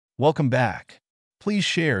Welcome back. Please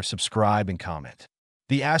share, subscribe, and comment.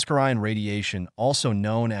 The Askaryan radiation, also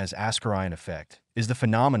known as Askaryan effect, is the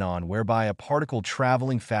phenomenon whereby a particle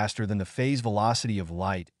traveling faster than the phase velocity of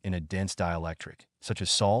light in a dense dielectric, such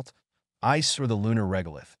as salt, ice, or the lunar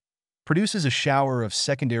regolith, produces a shower of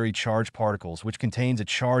secondary charged particles which contains a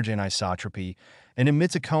charge anisotropy and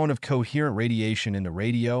emits a cone of coherent radiation in the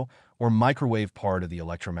radio or microwave part of the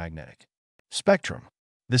electromagnetic spectrum.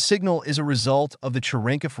 The signal is a result of the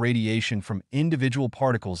Cherenkov radiation from individual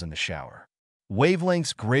particles in the shower.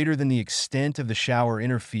 Wavelengths greater than the extent of the shower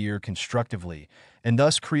interfere constructively and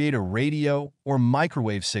thus create a radio or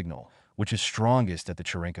microwave signal, which is strongest at the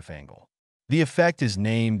Cherenkov angle. The effect is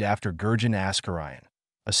named after Gurgen Askaryan,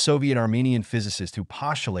 a Soviet-Armenian physicist who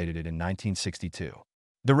postulated it in 1962.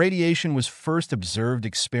 The radiation was first observed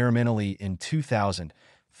experimentally in 2000,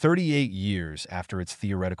 38 years after its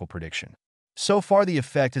theoretical prediction. So far, the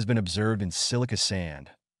effect has been observed in silica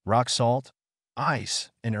sand, rock salt,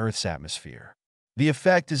 ice, and Earth's atmosphere. The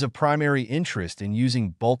effect is of primary interest in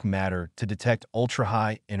using bulk matter to detect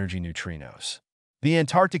ultra-high energy neutrinos. The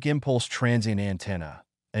Antarctic Impulse Transient Antenna,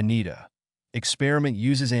 ANITA, experiment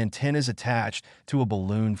uses antennas attached to a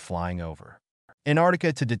balloon flying over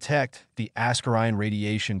Antarctica to detect the Askaryan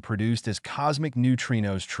radiation produced as cosmic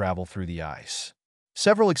neutrinos travel through the ice.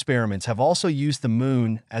 Several experiments have also used the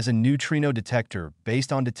Moon as a neutrino detector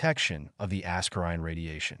based on detection of the Askaryan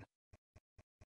radiation.